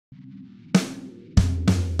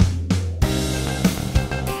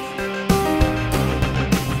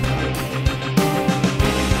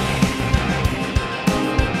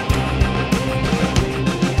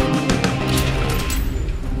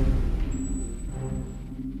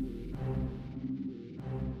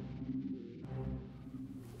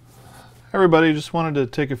Hi everybody, just wanted to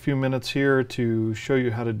take a few minutes here to show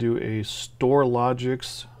you how to do a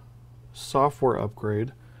StorLogix software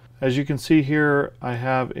upgrade. As you can see here, I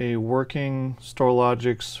have a working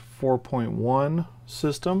StorLogix 4.1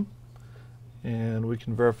 system, and we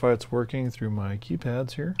can verify it's working through my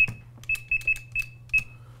keypads here.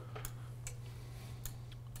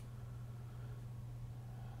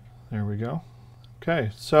 There we go.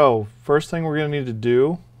 Okay, so first thing we're going to need to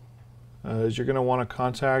do is you're going to want to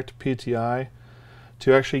contact PTI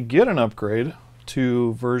to actually get an upgrade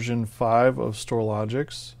to version 5 of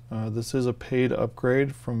StorLogix. This is a paid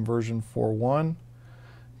upgrade from version 4.1,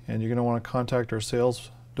 and you're going to want to contact our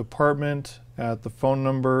sales department at the phone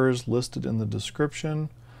numbers listed in the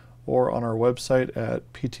description or on our website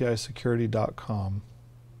at ptisecurity.com.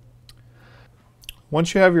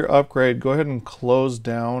 Once you have your upgrade, go ahead and close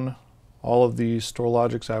down all of the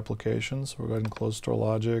StorLogix applications. So we'll go ahead and close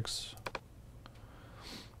StorLogix.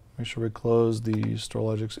 Make sure we close the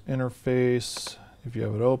StorLogix interface if you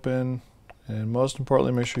have it open. And most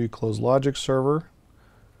importantly, make sure you close Logic Server.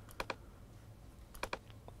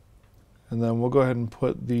 And then we'll go ahead and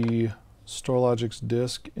put the StorLogix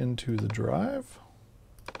disk into the drive.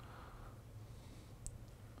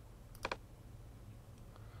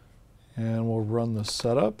 And we'll run the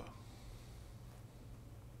setup.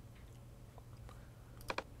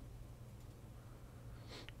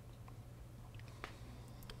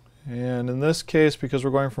 And in this case, because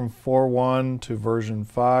we're going from 4.1 to version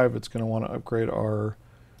 5, it's going to want to upgrade our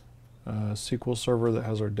SQL server that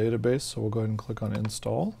has our database. So we'll go ahead and click on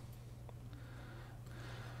Install.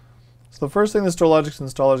 So the first thing the StorLogix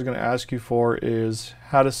installer is going to ask you for is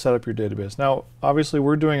how to set up your database. Now, obviously,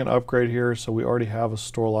 we're doing an upgrade here, so we already have a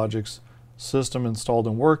StorLogix system installed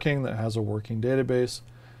and working that has a working database.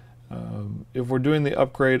 If we're doing the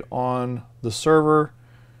upgrade on the server,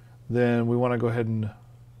 then we want to go ahead and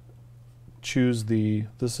choose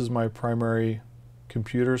this is my primary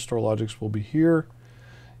computer. StorLogix will be here.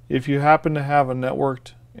 If you happen to have a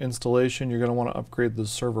networked installation, you're going to want to upgrade the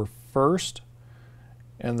server first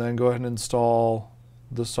and then go ahead and install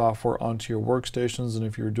the software onto your workstations. And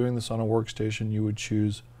if you're doing this on a workstation, you would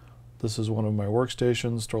choose this is one of my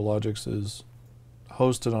workstations. StorLogix is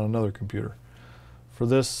hosted on another computer. For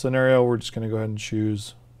this scenario, we're just going to go ahead and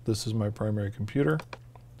choose this is my primary computer.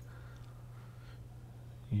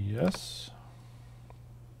 Yes.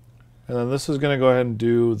 And then this is going to go ahead and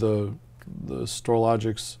do the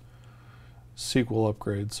StorLogix SQL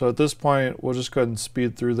upgrade. So at this point, we'll just go ahead and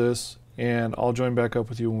speed through this, and I'll join back up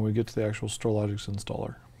with you when we get to the actual StorLogix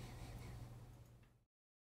installer.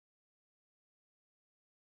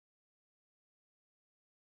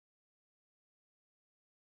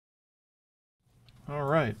 All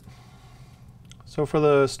right. So for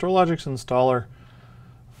the StorLogix installer,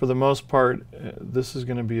 for the most part, this is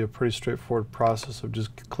going to be a pretty straightforward process of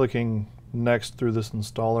just clicking next through this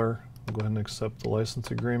installer. We'll go ahead and accept the license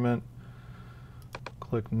agreement.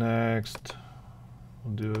 Click next.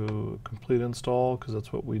 We'll do a complete install because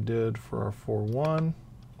that's what we did for our 4.1. And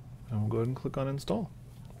we'll go ahead and click on install.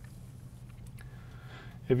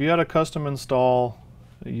 If you had a custom install,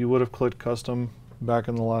 you would have clicked custom back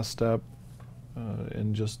in the last step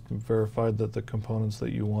and just verified that the components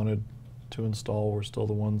that you wanted to install were still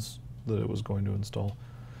the ones that it was going to install.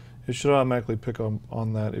 It should automatically pick up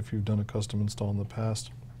on that if you've done a custom install in the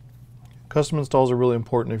past. Custom installs are really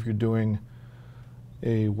important if you're doing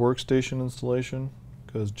a workstation installation,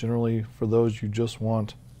 because generally for those you just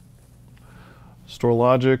want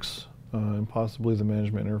StorLogix and possibly the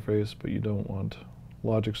management interface, but you don't want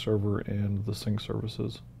Logic Server and the sync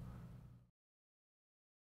services.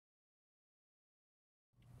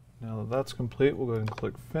 Now that that's complete, we'll go ahead and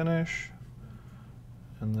click Finish.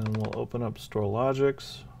 And then we'll open up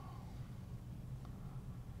StorLogix.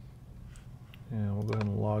 And we'll go ahead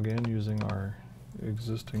and log in using our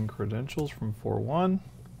existing credentials from 4.1.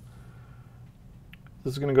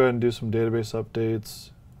 This is going to go ahead and do some database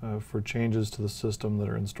updates for changes to the system that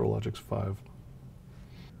are in StorLogix 5.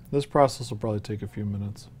 This process will probably take a few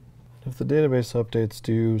minutes. If the database updates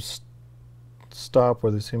do stop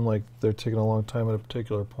where they seem like they're taking a long time at a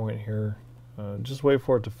particular point here, just wait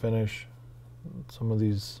for it to finish. Some of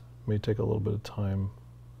these may take a little bit of time.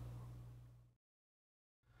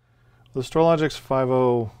 The StorLogix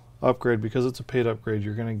 5.0 upgrade, because it's a paid upgrade,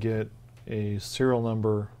 you're going to get a serial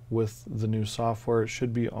number with the new software. It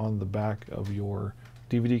should be on the back of your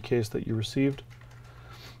DVD case that you received.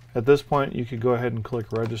 At this point, you could go ahead and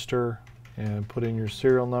click register and put in your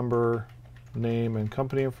serial number, name, and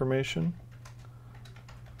company information.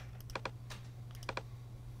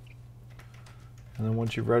 And then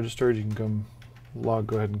once you've registered, you can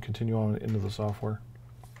go ahead and continue on into the software.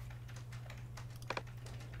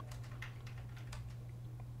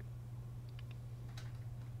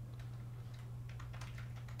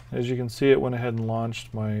 As you can see, it went ahead and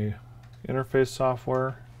launched my interface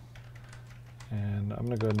software. And I'm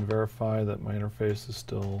going to go ahead and verify that my interface is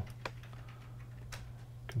still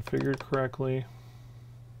configured correctly.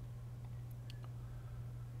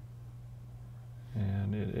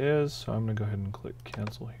 And it is, so I'm going to go ahead and click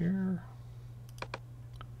cancel here.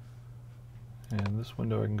 And this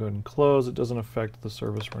window I can go ahead and close. It doesn't affect the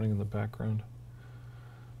service running in the background.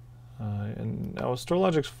 And now with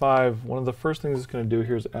StorLogix 5, one of the first things it's going to do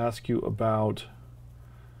here is ask you about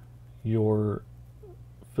your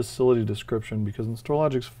facility description, because in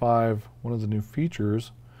StorLogix 5, one of the new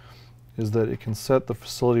features is that it can set the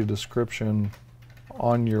facility description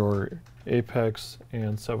on your Apex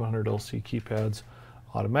and 700LC keypads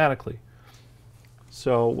automatically.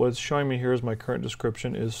 So what's showing me here is my current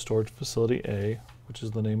description is Storage Facility A, which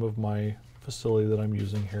is the name of my facility that I'm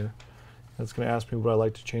using here. It's going to ask me would I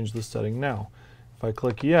like to change the setting now. If I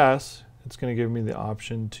click yes, it's going to give me the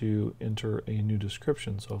option to enter a new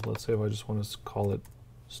description. So let's say if I just want to call it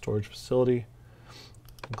Storage Facility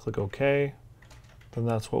and click OK, then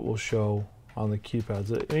that's what will show on the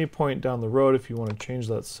keypads. At any point down the road, if you want to change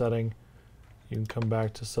that setting, you can come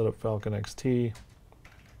back to Setup Falcon XT,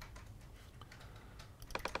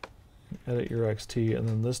 edit your XT, and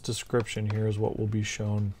then this description here is what will be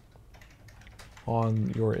shown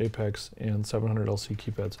on your Apex and 700LC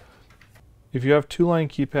keypads. If you have two-line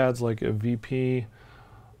keypads like a VP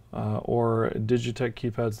or Digitech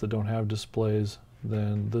keypads that don't have displays,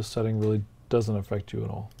 then this setting really doesn't affect you at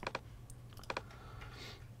all.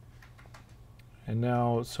 And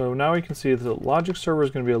now, so now we can see that the Logix server is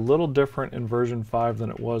going to be a little different in version 5 than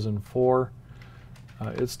it was in 4.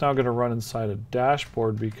 It's now going to run inside a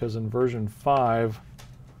dashboard, because in version 5,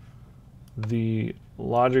 the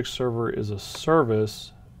Logix server is a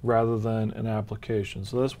service rather than an application.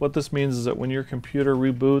 So what this means is that when your computer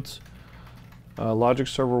reboots, Logix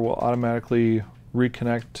server will automatically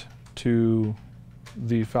reconnect to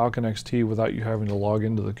the Falcon XT without you having to log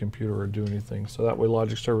into the computer or do anything. So that way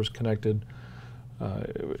Logix server is connected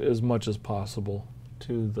as much as possible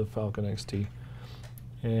to the Falcon XT.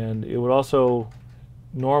 And it would also,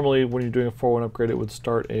 normally when you're doing a 4.1 upgrade, it would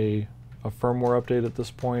start a firmware update at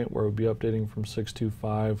this point, where it would be updating from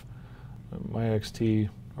 6.2.5. My XT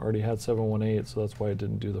already had 7.1.8, so that's why it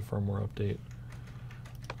didn't do the firmware update.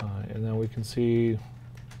 And then we can see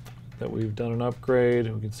that we've done an upgrade,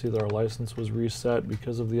 and we can see that our license was reset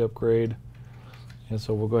because of the upgrade. And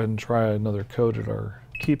so we'll go ahead and try another code at our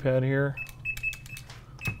keypad here.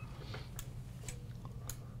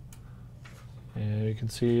 And you can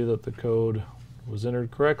see that the code was entered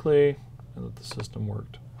correctly and that the system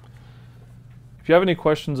worked. If you have any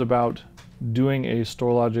questions about doing a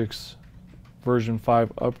StorLogix version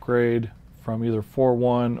 5 upgrade from either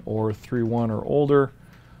 4.1 or 3.1 or older,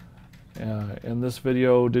 and this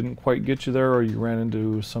video didn't quite get you there, or you ran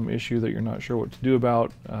into some issue that you're not sure what to do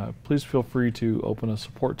about, please feel free to open a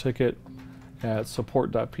support ticket at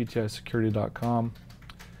support.ptisecurity.com.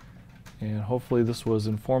 And hopefully this was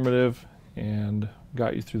informative and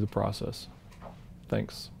got you through the process.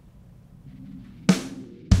 Thanks.